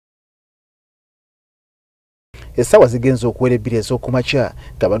Essaawa zigenze okuwera ebbiri ez'okumakya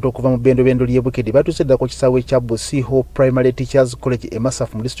ng'abantu okuva mu bendodendo ly'e Bukedi batuuse ddala ku kisaawe ekya Busia Primary Teachers College e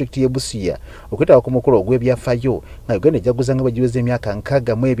Masafu mu disitulikiti y'e Busia okwetaba ku mukolo ogw'ebyafaayo nga Uganda ejjaguza nga bwegiweze emyaka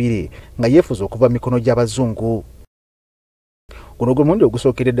 62 nga yeefuza okuva mu mikono gy'abazungu. Guno gwe mulundi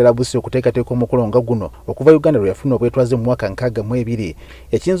ogusookedde ddala Busia okuteekateeka omukolo nga guno okuva Uganda lwe yafuna obwetwaze mu mwaka 62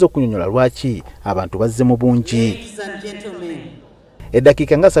 ekiyinza okunyonnyola lwaki abantu bazze mu bungi.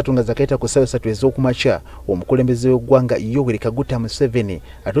 Eddakiika nga 3 nga zakayita ku ssaawa 3 ez'okumakya omukulembeze w'eggwanga yoweri kaguta Museveni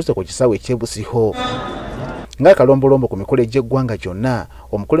atuuse ku kisaawe eky'e Busia. Ng'akalombolombo ku mikolo egy'eggwanga gyonna,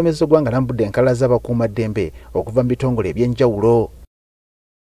 omukulembeze w'eggwanga alambudde enkalala z'abakuumaddembe okuva mu bitongole eby'enjawulo.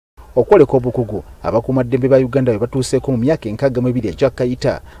 Okwoleka obukugu abakuumaddembe ba Uganda bwe batuuseeko mu myaka 62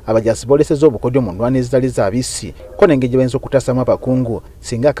 egyakayita, abajaasi boolesezza obukodyo mu nnwana ezitali za bisi ko n'engeri gye bayinza okutaasamu abakungu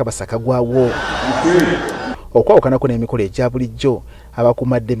singa akabasa kagwawo. Okwawukanako n'emikolo egya bulijjo,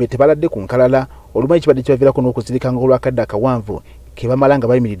 abakuumaddembe tebaladde ku nkalala olumanyi kibadde kibaviirako n'okuzirikanga olw'akadde akawanvu ke bamala nga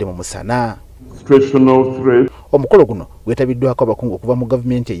bayimiridde mu musana. Omukolo guno gwetabiddwako abakungu okuva mu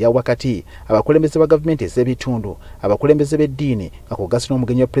gavumenti eya wakati, abakulembeze ba gavumenti ez'ebitundu, abakulembeze b'eddiini nga kw'ogasse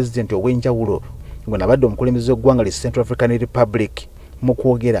n'omugenyi wa pulezidenti ow'enjawulo ngono abadde omukulembeze w'eggwanga li Central African Republic. Mu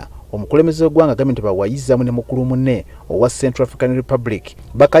kwogera, omukulembeze w'eggwanga agambye nti bawayizzaamu ne mukulu munne owa Central African Republic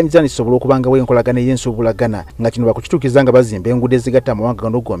bakanyiza nti kisobola okubangawo enkolagana ey'ensuubulagana nga kino bakukituukiza nga bazimba enguudo ezigatta amawanga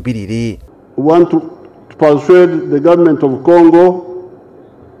gano gombiriri. We want to persuade the government of Congo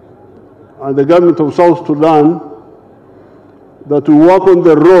and the government of South Sudan that we work on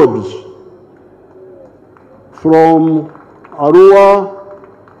the roads from Arua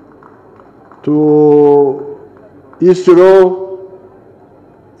to Isiro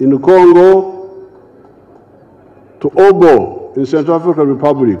in Congo to Obo in Central African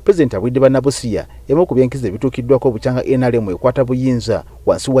Republic. President abwidde bannabusiya emu ku byenkizo ebituukiddwako obukyanga NRM ekwata buyinza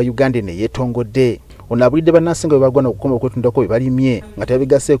wansi wa Uganda ne yeetongodde. Ono abwidde bannansinga bwe bagwana okukoma okwetundako bwe balimye nga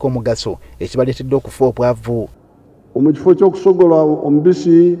tebabigaseeko omugaso ekibaleetedde okufa obwavu. Mu kifo ky'okusogola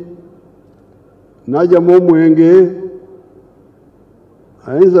omubisi n'ajjamu omwenge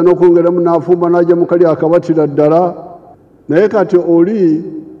ayinza n'okwongeramu n'afumba n'ajjamu kali akabatira ddala, naye kati oli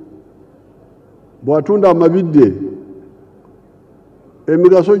bw'atunda amabidde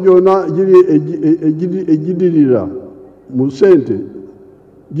emigaso gyonna egidirira mu ssente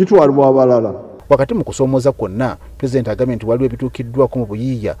gitwalibwa abalala. Wakati mu kusoomooza kwonna, Pulezidenti agambye nti waliwo ebituukiddwako mu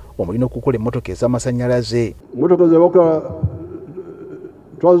buyiiya omulina okukola emmotoka ez'amasannyalaze. Emmotoka ze bakola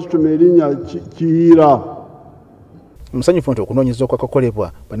twazituma erinnya Kiyiira. Musanyufu nti okunoonyeza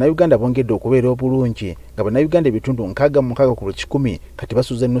okwakakolebwa bannayuganda bongedde okubeera obulungi nga bannayuganda ebitundu 66 ku buli 100 kati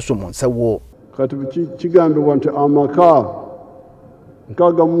basuuza ennusu mu nsawo. Kati kigambibwa nti amaka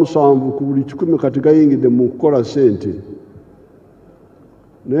 67 ku buli 100 kati gayingidde mu kukola ssente,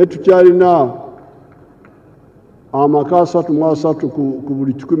 naye tukyalina amaka 33 ku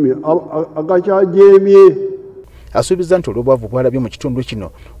buli 100 agakyajeemye. Asuubiza nti olw'obwavu bwalabye mu kitundu kino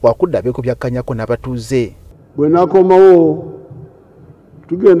wakudda beekubyakanyako n'abatuuze. Bwe nakomawo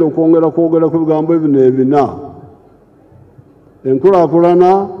tugenda okwongera kwogera ku bigambo ebino ebina: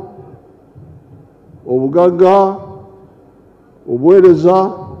 enkulaakulana, obugagga,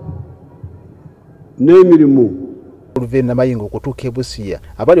 obuweereza n'emirimu. Oluvannyuma Mayingo okutuuka e Busia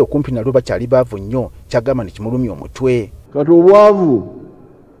abali okumpi nalwo bakyali baavu nnyo, kyagamba nti kimulumya omutwe. Kati obwavu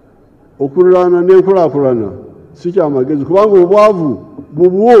okuliraana n'enkulaakulana si kyamagezi, kubanga obwavu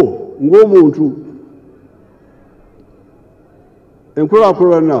bubwo ng'omuntu,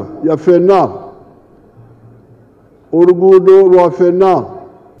 enkulaakulana ya ffenna, oluguudo lwa ffenna.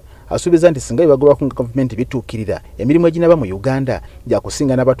 Asuubiza nti singa bibagobako nga gavumenti bituukirira emirimu eginaba mu Uganda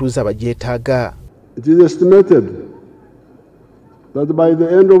gyakusinga n'abatuuze abagyetaaga. It is estimated that by the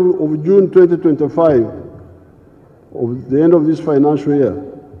end of June 2025, of the end of this financial year,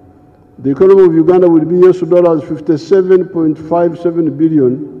 the economy of Uganda will be $57.57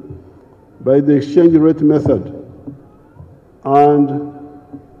 billion by the exchange rate method and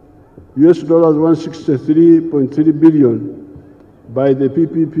 $163.3 billion by the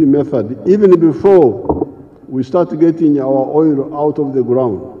PPP method, even before we start getting our oil out of the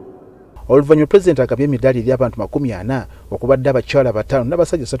ground. Oluvannyuma Pulezidenti agabye emidaali eri abantu 40 okubadde abakyala 5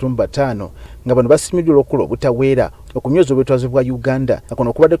 n'abasajja 35 nga bano basimiddwa olw'okukola obutaweera okunyweza obwetwaze bwa Uganda nga kuno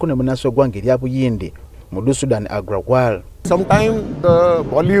okubaddeko ne munnansi w'eggwanga erya Buyindi mu Sudan Agrawal. Sometimes the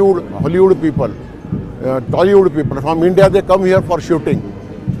Hollywood people, Tollywood people from India, they come here for shooting.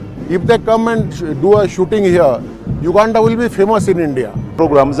 If they come and do a shooting here, Uganda will be famous in India.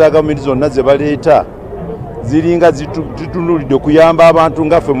 Programs za gavumenti zonna ze baleeta ziringa zitunulidde okuyamba abantu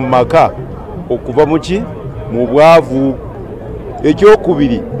ngaffe mu maka okuva mu bwavu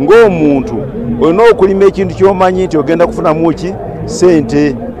ekyokubiri ng'omuntu olina okulima ekintu ky'omanyi nti ogenda kufunamu ki ssente.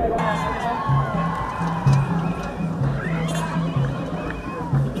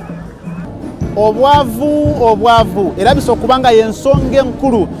 obwavu erabise okuba nga y'ensonga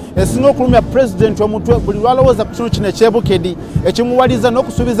enkulu esinga okulumya pulezidenti omutwe buli lwalowooza ku kitundu kino ekyebukedi ekimuwaliza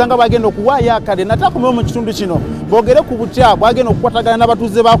n'okusuubiza nga bwagenda okuwaayo akale nate akomewo mu kitundu kino boogere ku butya bwagenda okukwatagana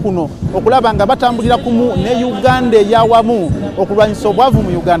n'abatuuze ba kuno okulaba nga batambulira kumu ne Uganda eyawamu okulwanyisa obwavu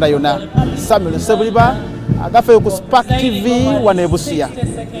mu Uganda yonna. Samuel Sebuliba agafeyo ku Spark TV wane Busia.